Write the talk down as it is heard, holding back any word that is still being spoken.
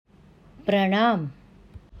પ્રણામ.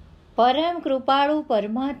 પરમ કૃપાળુ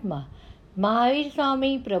પરમાત્મા મહાવીર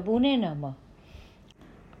સ્વામી પ્રભુને નમઃ.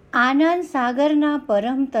 આનંદ સાગરના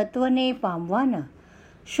પરમ તત્વને પામવાના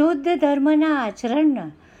શુદ્ધ ધર્મના આચરણના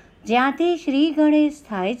જ્યાંથી શ્રી ગણેશ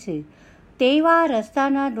થાય છે તેવા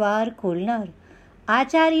રસ્તાના દ્વાર ખોલનાર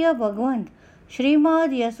આચાર્ય ભગવંત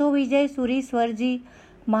શ્રીમદ યશો વિજય સુરીશ્વરજી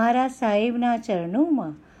મહારાજ સાહેબના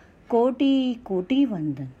ચરણોમાં કોટી કોટી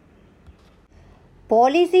વંદન.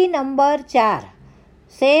 પોલિસી નંબર 4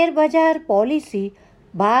 શેર બજાર પોલિસી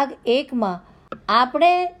ભાગ 1માં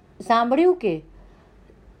આપણે સાંભળ્યું કે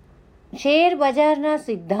શેર બજારના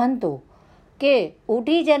સિદ્ધાંતો કે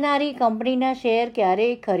ઉઠી જનારી કંપનીના શેર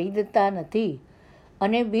ક્યારેય ખરીદતા નથી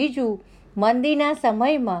અને બીજું મંદીના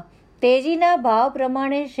સમયમાં તેજીના ભાવ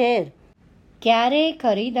પ્રમાણે શેર ક્યારેય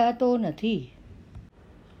ખરીદાતો નથી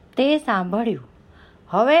તે સાંભળ્યું.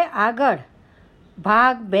 હવે આગળ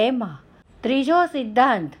ભાગ 2માં ત્રીજો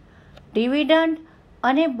સિદ્ધાંત ડિવિડન્ડ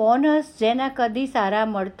અને બોનસ જેના કદી સારા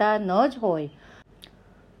મળતા ન જ હોય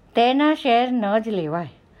તેના શેર ન જ લેવાય.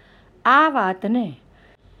 આ વાતને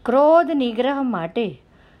ક્રોધ નિગ્રહ માટે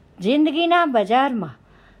જિંદગીના બજારમાં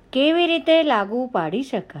કેવી રીતે લાગુ પાડી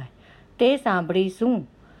શકાય તે સાંભળીશું.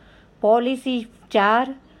 પોલિસી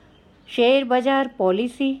 4 શેર બજાર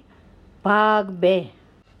પોલિસી ભાગ 2.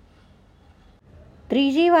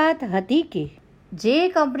 ત્રીજી વાત હતી કે જે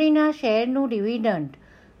કંપનીના શેરનું ડિવિડન્ડ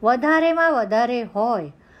વધારેમાં વધારે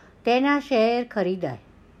હોય તેના શેર ખરીદાય.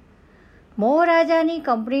 મોહરાજાની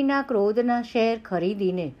કંપનીના ક્રોધના શેર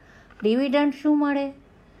ખરીદીને ડિવિડન્ડ શું મળે?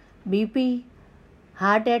 બીપી,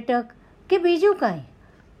 હાર્ટ એટેક કે બીજું કાંઈ?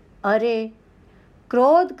 અરે,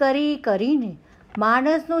 ક્રોધ કરીને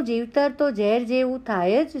માણસનું જીવતર તો ઝેર જેવું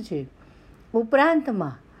થાય જ છે.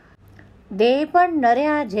 ઉપરાંતમાં દેહ પણ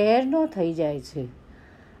નર્યા ઝેરનો થઈ જાય છે.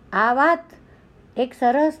 આ વાત એક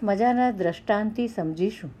સરસ મજાના દ્રષ્ટાંતથી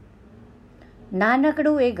સમજીશું.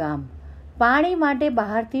 નાનકડું એ ગામ. પાણી માટે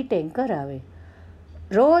બહારથી ટેન્કર આવે.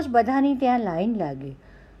 રોજ બધાની ત્યાં લાઈન લાગે.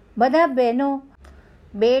 બધા બહેનો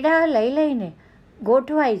બેડા લઈને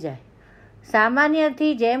ગોઠવાઈ જાય.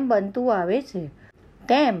 સામાન્યથી જેમ બનતું આવે છે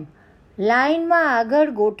તેમ લાઈનમાં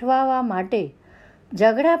આગળ ગોઠવાવા માટે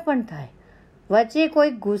ઝઘડા પણ થાય. વચ્ચે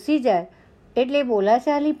કોઈક ઘૂસી જાય એટલે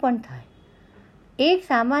બોલાચાલી પણ થાય. એક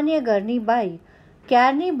સામાન્ય ઘરની બાઈ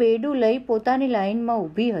ક્યારની બેડું લઈ પોતાની લાઈનમાં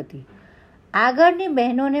ઊભી હતી. આગળની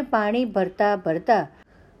બહેનોને પાણી ભરતા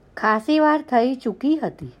ખાસી વાર થઈ ચૂકી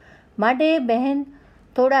હતી માટે એ બહેન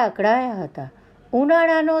થોડા અકળાયા હતા.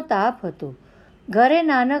 ઉનાળાનો તાપ હતો. ઘરે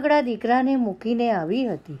નાનકડા દીકરાને મૂકીને આવી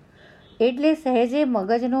હતી એટલે સહેજે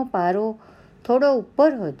મગજનો પારો થોડો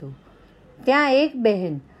ઉપર હતો. ત્યાં એક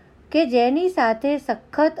બહેન કે જેની સાથે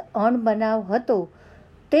સખત અણબનાવ હતો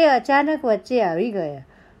તે અચાનક વચ્ચે આવી ગયા.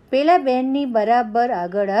 પેલા બહેનની બરાબર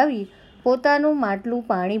આગળ આવી પોતાનું માટલું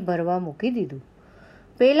પાણી ભરવા મૂકી દીધું.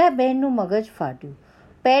 પેલા બહેનનું મગજ ફાટ્યું.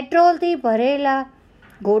 પેટ્રોલથી ભરેલા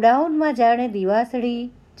ગોડાઉનમાં જાણે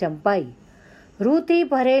દિવાસળી ચંપાઈ. રૂથી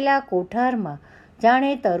ભરેલા કોઠારમાં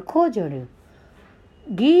જાણે તરખો જળ્યો.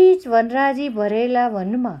 ગીચ વનરાજી ભરેલા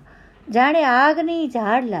વનમાં જાણે આગની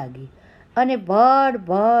ઝાડ લાગી અને ભડ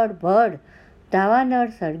ભડ ભડ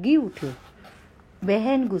દાવાનળ સળગી ઉઠ્યો.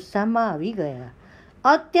 બહેન ગુસ્સામાં આવી ગયા.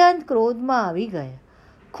 અત્યંત ક્રોધમાં આવી ગયા.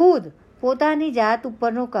 ખુદ પોતાની જાત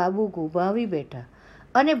ઉપરનો કાબુ ગુમાવી બેઠા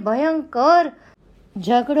અને ભયંકર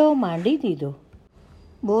ઝઘડો માંડી દીધો.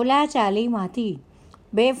 બોલાચાલીમાંથી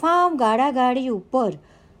બેફામ ગાળાગાળી ઉપર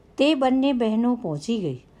તે બંને બહેનો પહોંચી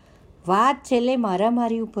ગઈ. વાત છેલ્લે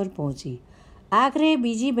મારામારી ઉપર પહોંચી. આખરે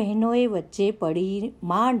બીજી બહેનોએ વચ્ચે પડી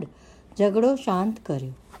માંડ ઝઘડો શાંત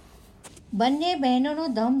કર્યો. બંને બહેનોનો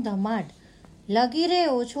ધમધમાટ લગીરે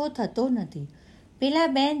ઓછો થતો નથી. પેલા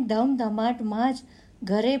બેન ધમધમાટમાં જ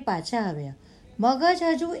ઘરે પાછા આવ્યા. મગજ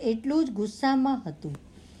હજુ એટલું જ ગુસ્સામાં હતું.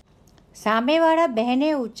 સામેવાળા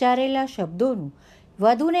બહેને ઉચ્ચારેલા શબ્દોનું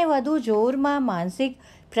વધુને વધુ જોરમાં માનસિક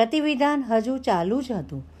પ્રતિવિધાન હજુ ચાલુ જ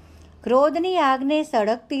હતું. ક્રોધની આગને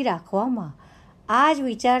સળગતી રાખવામાં આ જ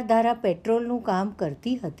વિચારધારા પેટ્રોલનું કામ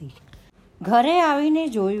કરતી હતી. ઘરે આવીને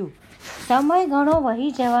જોયું. સમય ઘણો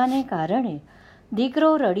વહી જવાને કારણે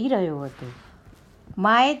દીકરો રડી રહ્યો હતો.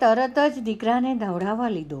 માએ તરત જ દીકરાને ધવડાવવા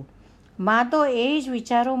લીધો. મા તો એ જ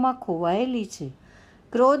વિચારોમાં ખોવાયેલી છે.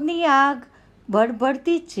 ક્રોધની આગ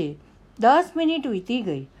ભડભડતી જ છે. 10 મિનિટ વીતી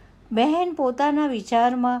ગઈ. બહેન પોતાના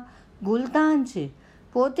વિચારમાં ગુલતાન છે.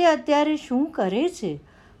 પોતે અત્યારે શું કરે છે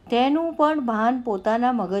તેનું પણ ભાન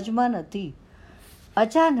પોતાના મગજમાં નથી.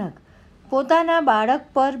 અચાનક પોતાના બાળક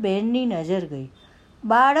પર બહેનની નજર ગઈ.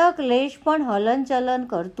 બાળક લેશ પણ હલનચલન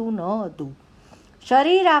કરતું ન હતું.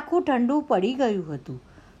 શરીર આખું ઠંડુ પડી ગયું હતું.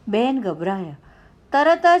 બહેન ગભરાયા.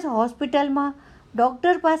 તરત જ હોસ્પિટલમાં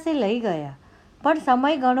ડૉક્ટર પાસે લઈ ગયા. પણ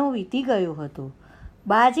સમય ઘણો વીતી ગયો હતો.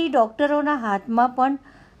 બાજી ડૉક્ટરોના હાથમાં પણ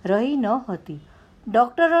રહી ન હતી.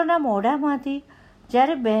 ડૉક્ટરોના મોઢામાંથી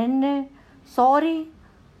જ્યારે બહેનને સોરી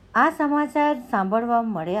આ સમાચાર સાંભળવા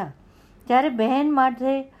મળ્યા ત્યારે બહેન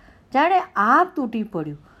માટે જાણે આપ તૂટી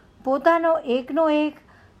પડ્યું. પોતાનો એકનો એક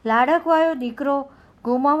લાડકવાયો દીકરો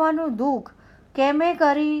ગુમાવવાનું દુઃખ કેમે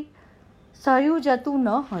કરી સહ્યું જતું ન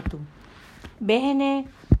હતું. બહેને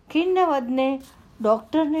ખિન્નવદને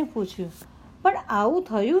ડૉક્ટરને પૂછ્યું, પણ આવું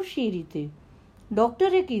થયું શી રીતે?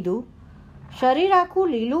 ડૉક્ટરે કીધું, શરીર આખું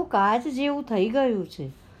લીલું કાચ જેવું થઈ ગયું છે.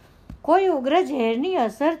 કોઈ ઉગ્ર ઝેરની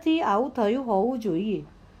અસરથી આવું થયું હોવું જોઈએ.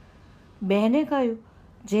 બહેને કહ્યું,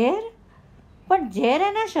 ઝેર? પણ ઝેર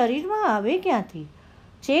એના શરીરમાં આવે ક્યાંથી?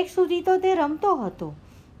 છેક સુધી તો તે રમતો હતો.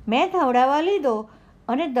 મેં ધવડાવવા લીધો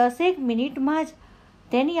અને 10 મિનિટમાં જ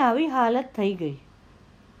તેની આવી હાલત થઈ ગઈ.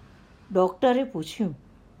 ડૉક્ટરે પૂછ્યું,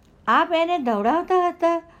 આપ એને ધવડાવતા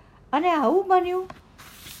હતા અને આવું બન્યું?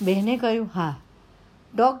 બહેને કહ્યું, હા.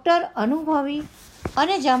 ડૉક્ટર અનુભવી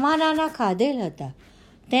અને જમાનાના ખાધેલ હતા.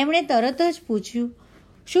 તેમણે તરત જ પૂછ્યું,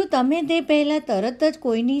 શું તમે તે પહેલાં તરત જ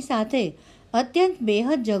કોઈની સાથે અત્યંત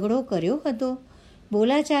બેહદ ઝઘડો કર્યો હતો?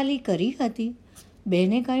 બોલાચાલી કરી હતી?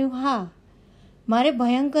 બહેને કહ્યું, હા, મારે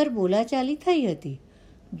ભયંકર બોલાચાલી થઈ હતી.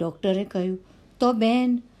 ડૉક્ટરે કહ્યું, તો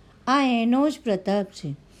બહેન, આ એનો જ પ્રતાપ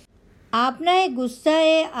છે. આપના એ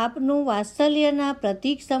ગુસ્સાએ આપનું વાત્સલ્યના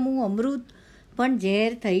પ્રતીક સમૂહ અમૃત પણ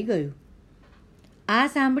ઝેર થઈ ગયું. આ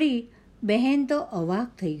સાંભળી બહેન તો અવાક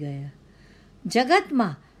થઈ ગયા.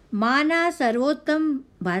 જગતમાં માના સર્વોત્તમ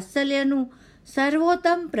વાત્સલ્યનું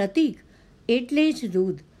સર્વોત્તમ પ્રતીક એટલે જ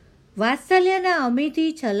દૂધ. વાત્સલ્યના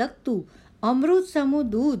અમીથી છલકતું અમૃત સમૂહ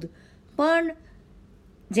દૂધ પણ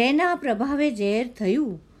જેના પ્રભાવે ઝેર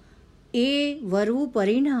થયું, એ વરવું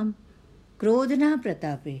પરિણામ ક્રોધના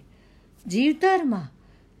પ્રતાપે. જીવતરમાં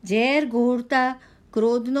ઝેર ઘોળતા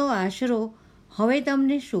ક્રોધનો આશરો હવે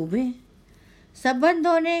તમને શોભે?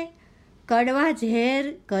 સંબંધોને કડવા ઝેર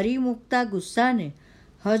કરી મૂકતા ગુસ્સાને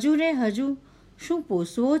હજુ ને હજુ શું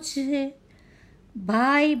પોષવો છે?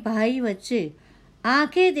 ભાઈ ભાઈ વચ્ચે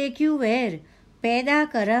આંખે દેખ્યું વેર પેદા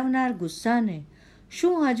કરાવનાર ગુસ્સાને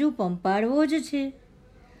શું હજુ પંપાળવો જ છે?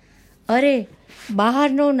 અરે,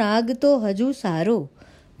 બહારનો નાગ તો હજુ સારો,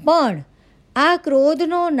 પણ આ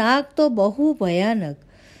ક્રોધનો નાગ તો બહુ ભયાનક.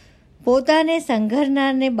 પોતાને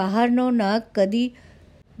સંઘરનારને બહારનો નાગ કદી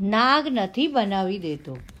નાગ નથી બનાવી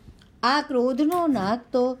દેતો. આ ક્રોધનો નાગ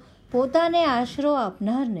તો પોતાને આશરો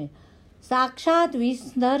આપનારને સાક્ષાત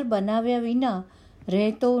વિષધર બનાવ્યા વિના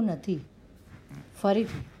રહેતો નથી.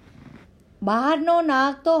 ફરીથી, બહારનો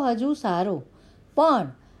નાગ તો હજુ સારો, પણ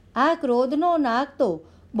આ ક્રોધનો નાગ તો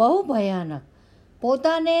બહુ ભયાનક.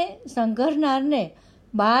 પોતાને સંઘરનારને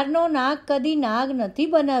બહારનો નાગ કદી નાગ નથી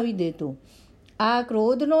બનાવી દેતો. આ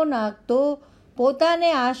ક્રોધનો નાગ તો પોતાને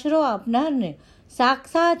આશરો આપનારને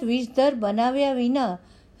સાક્ષાત વિષધર બનાવ્યા વિના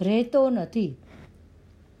રહેતો નથી.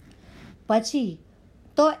 પછી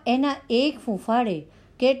તો એના એક ફૂંફાડે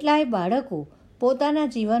કેટલાય બાળકો પોતાના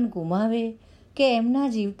જીવન ગુમાવે કે એમના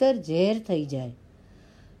જીવતર ઝેર થઈ જાય.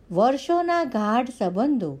 વર્ષોના ગાઢ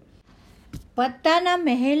સંબંધો પત્તાના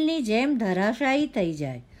મહેલની જેમ ધરાશાયી થઈ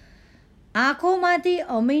જાય. આંખોમાંથી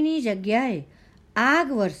અમીની જગ્યાએ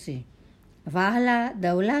આગ વરસે. વહાલા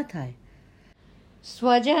દવલા થાય.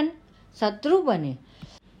 સ્વજન શત્રુ બને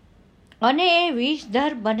અને એ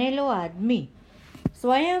વિષધર બનેલો આદમી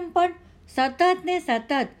સ્વયં પણ સતત ને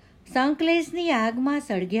સતત સંકલેશની આગમાં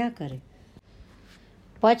સળગ્યા કરે.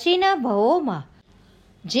 પછીના ભવોમાં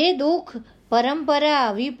જે દુઃખ પરંપરા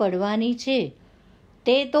આવી પડવાની છે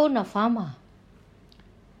તે તો નફામાં.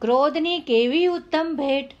 ક્રોધની કેવી ઉત્તમ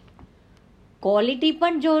ભેટ! ક્વોલિટી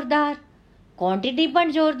પણ જોરદાર, ક્વોન્ટિટી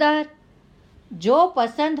પણ જોરદાર. જો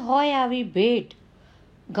પસંદ હોય આવી ભેટ,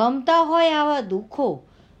 ગમતા હોય આવા દુઃખો,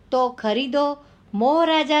 તો ખરીદો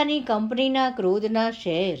મોહરાજાની કંપનીના ક્રોધના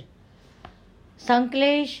શેર.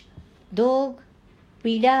 સંકલેશ, દુઃખ,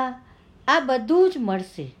 પીડા આ બધું જ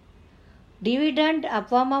મળશે. ડિવિડન્ડ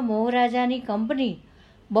આપવામાં મોહરાજાની કંપની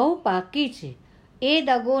બહુ પાકી છે. એ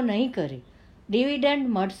દગો નહીં કરે. ડિવિડન્ડ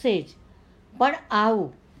મળશે જ, પણ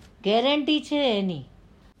આવું ગેરંટી છે એની.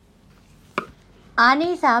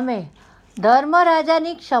 આની સામે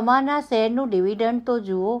ધર્મરાજાની ક્ષમાના શેરનું ડિવિડન્ડ તો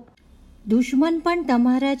જુઓ. દુશ્મન પણ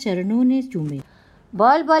તમારા ચરણોને ચૂમે.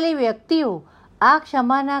 ભલભલી વ્યક્તિઓ આ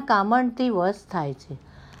ક્ષમાના કામણથી વશ થાય છે.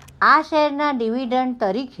 આ શેરના ડિવિડન્ડ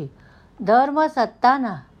તરીકે ધર્મ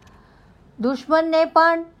સત્તાના દુશ્મનને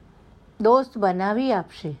પણ દોસ્ત બનાવી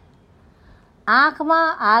આપશે.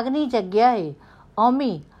 આંખમાં આગની જગ્યાએ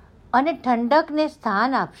અમી અને ઠંડકને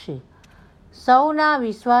સ્થાન આપશે. સૌના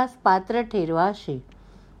વિશ્વાસ પાત્ર ઠેરવાશે.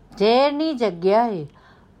 ઝેરની જગ્યાએ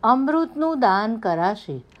અમૃતનું દાન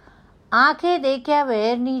કરાશે. આંખે દેખ્યા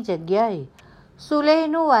વહેરની જગ્યાએ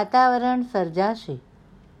સુલેહનું વાતાવરણ સર્જાશે.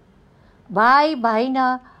 ભાઈ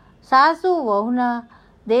ભાઈના, સાસુ વહુના,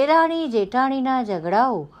 દેરાણી જેઠાણીના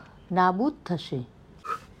ઝઘડાઓ નાબૂદ થશે.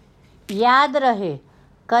 યાદ રહે,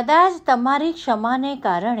 કદાચ તમારી ક્ષમાને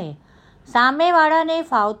કારણે સામેવાળાને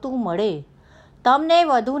ફાવતું મળે, તમને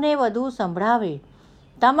વધુને વધુ સંભળાવે,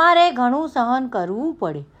 તમારે ઘણું સહન કરવું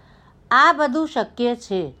પડે. આ બધું શક્ય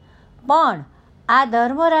છે, પણ આ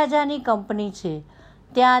ધર્મરાજાની કંપની છે.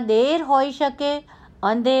 ત્યાં દેર હોઈ શકે,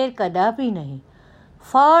 અંધેર કદાપી નહીં.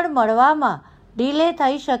 ફળ મળવામાં ડીલે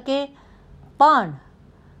થઈ શકે, પણ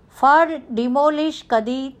ફળ ડિમોલિશ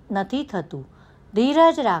કદી નથી થતું.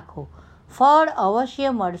 ધીરજ રાખો, ફળ અવશ્ય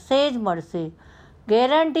મળશે જ મળશે.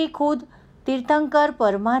 ગેરંટી ખુદ તીર્થંકર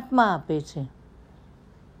પરમાત્મા આપે છે.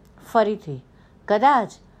 ફરીથી,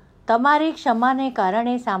 કદાચ તમારી ક્ષમાને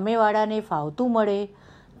કારણે સામેવાળાને ફાવતું મળે,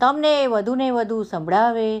 તમને વધુને વધુ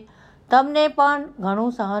સંભળાવે, તમને પણ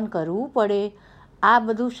ઘણું સહન કરવું પડે. આ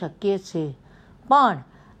બધું શક્ય છે, પણ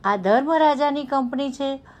આ ધર્મરાજાની કંપની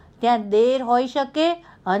છે. ત્યાં દેર હોઈ શકે,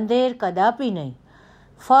 અંધેર કદાપી નહીં.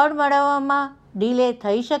 ફળ મળવામાં ડીલે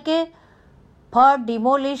થઈ શકે, ફળ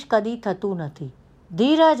ડિમોલિશ કદી થતું નથી.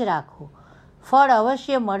 ધીરજ રાખો, ફળ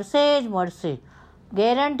અવશ્ય મળશે જ મળશે.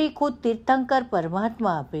 ગેરંટી ખુદ તીર્થંકર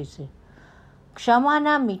પરમાત્મા આપે છે.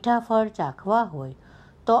 ક્ષમાના મીઠા ફળ ચાખવા હોય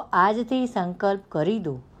તો આજથી સંકલ્પ કરી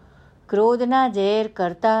દો. ક્રોધના ઝેર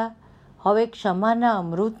કરતાં હવે ક્ષમાના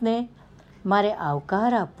અમૃતને મારે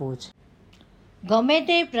આવકાર આપવો છે. ગમે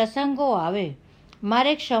તે પ્રસંગો આવે,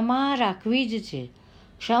 મારે ક્ષમા રાખવી જ છે.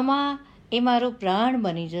 ક્ષમા એ મારો પ્રાણ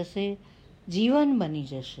બની જશે, જીવન બની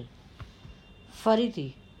જશે.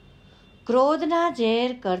 ફરીથી, ક્રોધના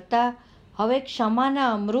ઝેર કરતાં હવે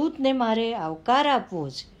ક્ષમાના અમૃતને મારે આવકાર આપવો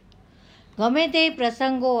છે. ગમે તે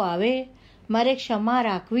પ્રસંગો આવે, મારે ક્ષમા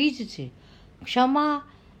રાખવી જ છે. ક્ષમા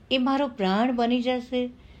એ મારો પ્રાણ બની જશે,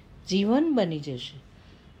 જીવન બની જશે.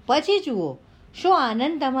 પછી જુઓ શું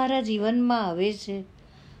આનંદ તમારા જીવનમાં આવે છે.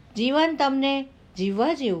 જીવન તમને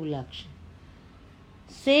જીવવા જેવું લાગશે.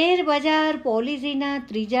 શેર બજાર પોલિસીના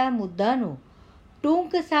ત્રીજા મુદ્દાનો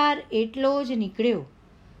ટૂંક સાર એટલો જ નીકળ્યો.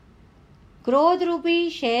 ક્રોધરૂપી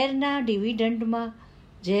શેરના ડિવિડન્ડમાં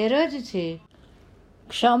ઝેર જ છે.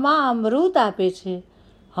 ક્ષમા અમૃત આપે છે.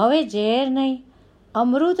 હવે ઝેર નહીં,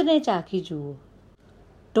 અમૃતને ચાખી જુઓ.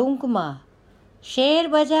 ટૂંકમાં, શેર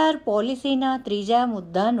બજાર પોલિસીના ત્રીજા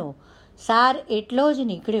મુદ્દાનો સાર એટલો જ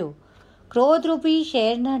નીકળ્યો. ક્રોધરૂપી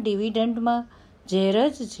શેરના ડિવિડન્ડમાં ઝેર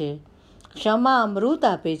જ છે. ક્ષમા અમૃત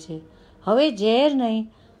આપે છે. હવે ઝેર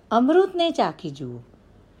નહીં, અમૃતને ચાખી જુઓ.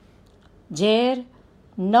 ઝેર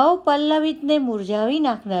નવપલ્લવિતને મુરઝાવી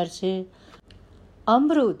નાખનાર છે.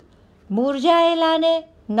 અમૃત મુરઝાયેલાને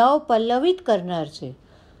નવપલ્લવિત કરનાર છે.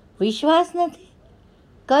 વિશ્વાસ નથી?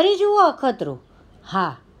 કરી જુઓ અખતરો.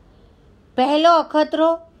 હા, પહેલો અખતરો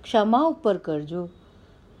ક્ષમા ઉપર કરજો,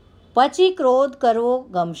 પછી ક્રોધ કરવો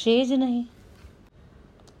ગમશે જ નહીં.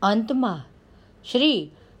 અંતમાં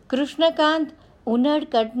શ્રી કૃષ્ણકાંત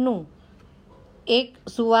ઉનડકટનું એક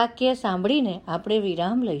સુવાક્ય સાંભળીને આપણે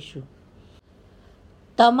વિરામ લઈશું.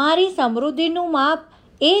 તમારી સમૃદ્ધિનું માપ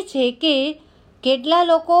એ છે કે કેટલા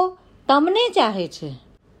લોકો તમને ચાહે છે.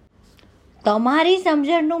 તમારી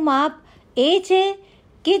સમજણનું માપ એ છે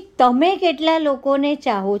કે તમે કેટલા લોકોને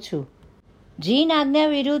ચાહો છો. જીન આજ્ઞા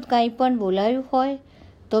વિરુદ્ધ કંઈ પણ બોલાયું હોય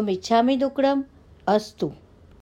તો મિચ્છામી દુક્કડમ અસ્તુ.